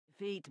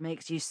Defeat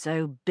makes you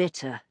so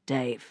bitter,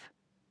 Dave.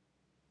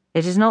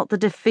 It is not the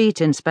defeat,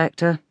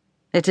 Inspector.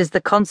 It is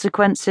the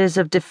consequences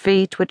of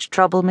defeat which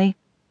trouble me.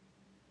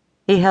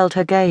 He held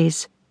her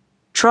gaze,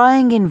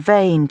 trying in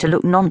vain to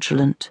look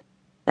nonchalant,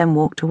 then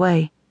walked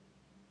away.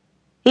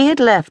 He had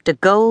left a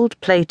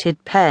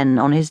gold-plated pen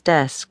on his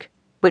desk,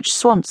 which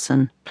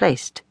Swanson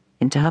placed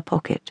into her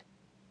pocket.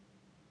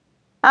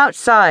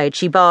 Outside,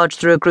 she barged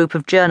through a group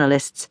of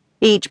journalists,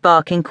 each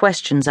barking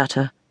questions at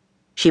her.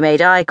 She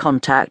made eye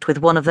contact with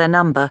one of their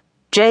number,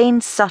 Jane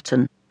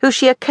Sutton, who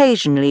she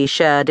occasionally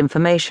shared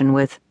information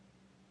with.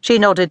 She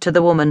nodded to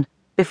the woman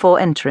before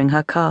entering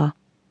her car.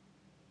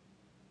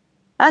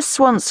 As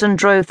Swanson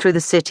drove through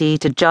the city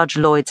to Judge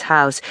Lloyd's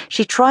house,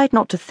 she tried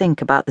not to think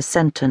about the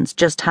sentence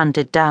just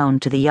handed down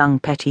to the young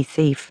petty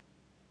thief.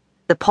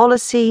 The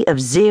policy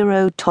of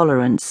zero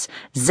tolerance,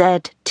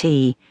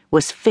 ZT,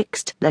 was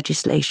fixed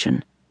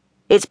legislation.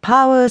 Its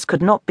powers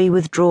could not be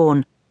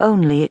withdrawn,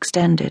 only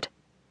extended.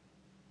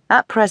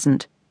 At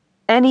present,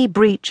 any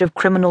breach of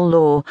criminal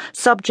law,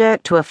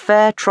 subject to a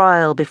fair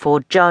trial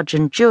before judge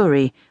and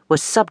jury,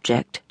 was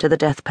subject to the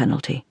death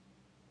penalty.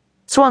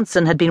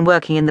 Swanson had been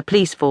working in the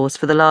police force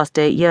for the last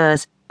 8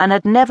 years and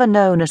had never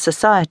known a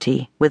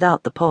society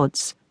without the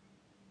pods.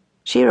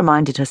 She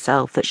reminded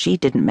herself that she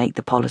didn't make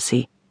the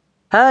policy.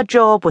 Her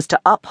job was to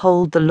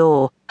uphold the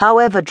law,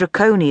 however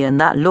draconian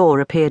that law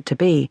appeared to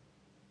be.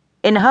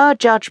 In her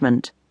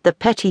judgment, the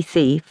petty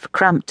thief,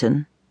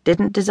 Crampton,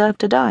 didn't deserve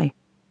to die.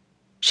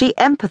 She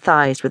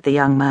empathized with the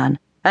young man,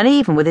 and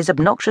even with his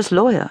obnoxious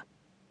lawyer.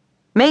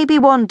 Maybe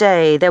one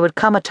day there would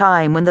come a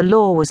time when the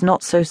law was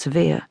not so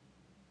severe.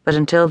 But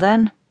until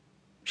then,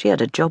 she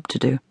had a job to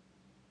do.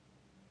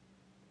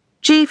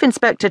 Chief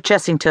Inspector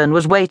Chessington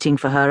was waiting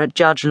for her at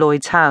Judge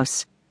Lloyd's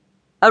house.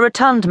 A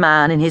rotund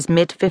man in his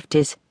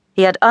mid-50s,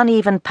 he had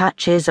uneven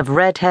patches of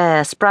red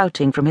hair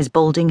sprouting from his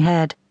balding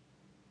head.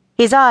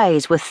 His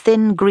eyes were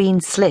thin green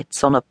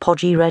slits on a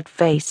podgy red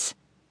face.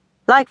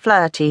 Like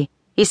Flaherty,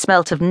 he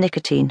smelt of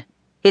nicotine.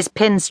 His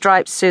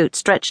pinstripe suit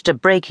stretched a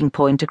breaking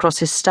point across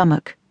his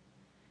stomach.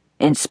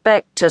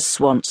 "Inspector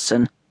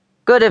Swanson,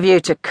 good of you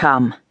to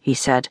come," he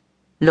said,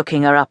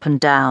 looking her up and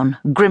down,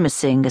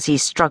 grimacing as he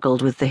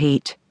struggled with the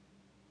heat.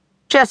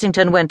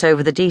 Chessington went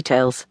over the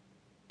details.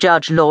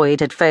 Judge Lloyd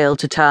had failed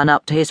to turn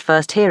up to his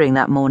first hearing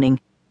that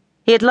morning.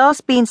 He had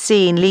last been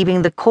seen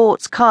leaving the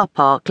court's car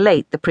park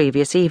late the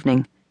previous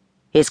evening.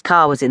 His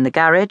car was in the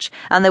garage,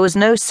 and there was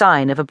no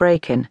sign of a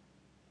break-in.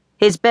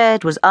 His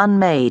bed was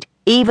unmade,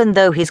 even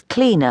though his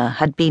cleaner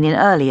had been in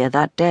earlier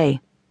that day.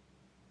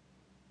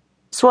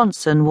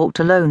 Swanson walked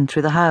alone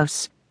through the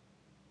house.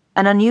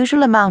 An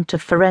unusual amount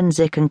of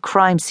forensic and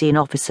crime scene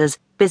officers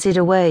busied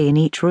away in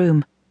each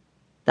room.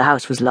 The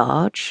house was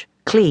large,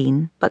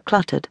 clean, but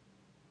cluttered.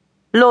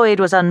 Lloyd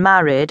was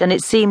unmarried, and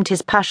it seemed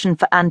his passion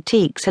for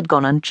antiques had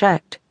gone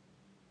unchecked.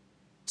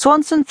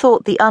 Swanson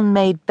thought the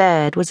unmade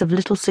bed was of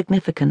little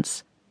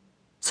significance.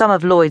 Some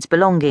of Lloyd's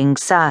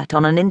belongings sat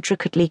on an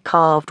intricately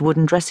carved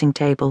wooden dressing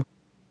table.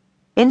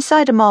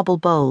 Inside a marble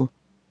bowl,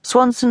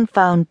 Swanson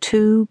found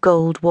 2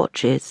 gold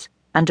watches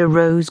and a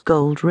rose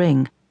gold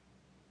ring.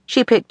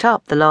 She picked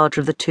up the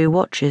larger of the 2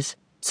 watches,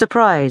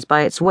 surprised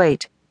by its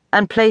weight,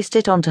 and placed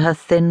it onto her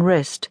thin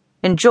wrist,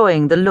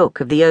 enjoying the look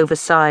of the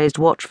oversized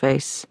watch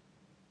face.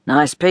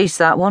 "Nice piece,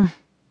 that one.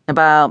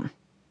 About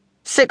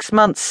 6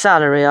 months'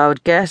 salary, I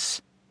would guess."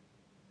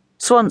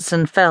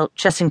 Swanson felt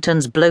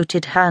Chessington's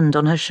bloated hand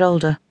on her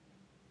shoulder.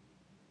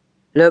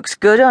 "Looks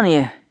good on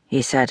you,"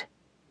 he said.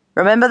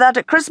 "Remember that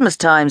at Christmas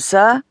time,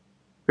 sir?"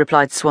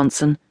 replied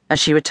Swanson as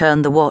she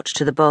returned the watch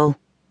to the bowl.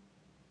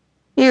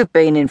 "You've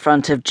been in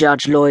front of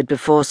Judge Lloyd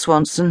before,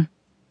 Swanson."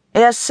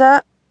 "Yes,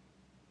 sir."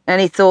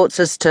 "Any thoughts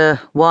as to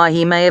why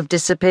he may have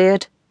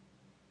disappeared?"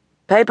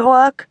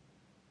 "Paperwork?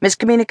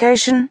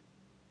 Miscommunication?"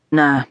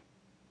 No,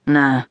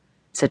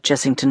 said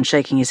Chessington,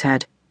 shaking his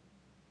head.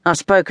 "I've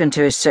spoken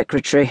to his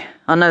secretary.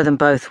 I know them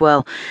both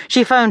well.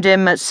 She phoned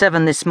him at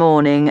 7 this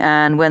morning,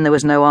 and when there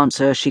was no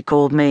answer, she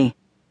called me."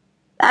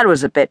 "That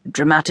was a bit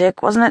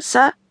dramatic, wasn't it,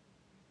 sir?"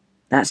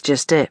 "That's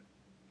just it.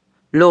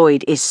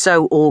 Lloyd is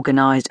so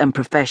organised and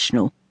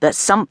professional that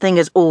something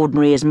as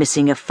ordinary as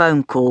missing a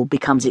phone call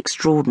becomes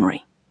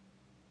extraordinary."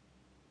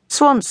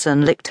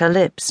 Swanson licked her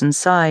lips and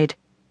sighed,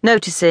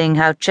 noticing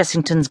how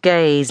Chessington's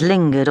gaze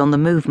lingered on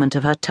the movement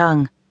of her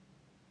tongue.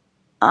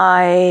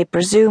 "I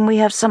presume we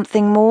have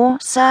something more,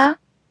 sir?"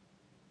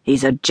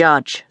 "He's a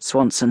judge,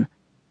 Swanson.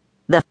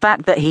 The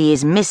fact that he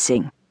is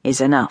missing is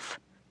enough.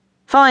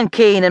 Find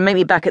Keane and meet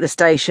me back at the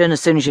station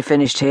as soon as you're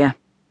finished here."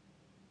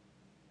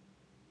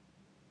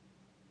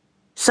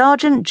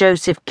 Sergeant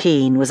Joseph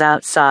Keane was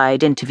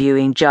outside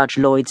interviewing Judge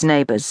Lloyd's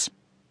neighbours.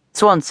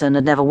 Swanson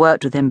had never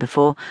worked with him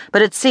before,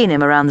 but had seen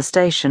him around the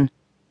station.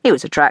 He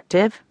was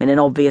attractive, in an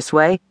obvious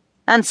way,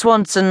 and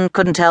Swanson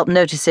couldn't help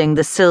noticing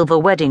the silver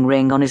wedding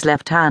ring on his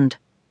left hand.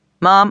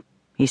 "Ma'am,"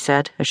 he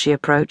said as she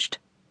approached.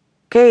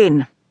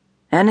 "Keane,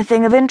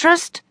 anything of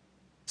interest?"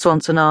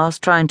 Swanson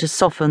asked, trying to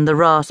soften the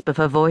rasp of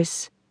her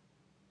voice.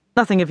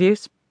 "Nothing of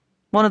use.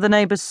 One of the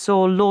neighbours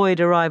saw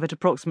Lloyd arrive at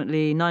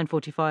approximately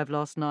 9:45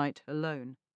 last night, alone."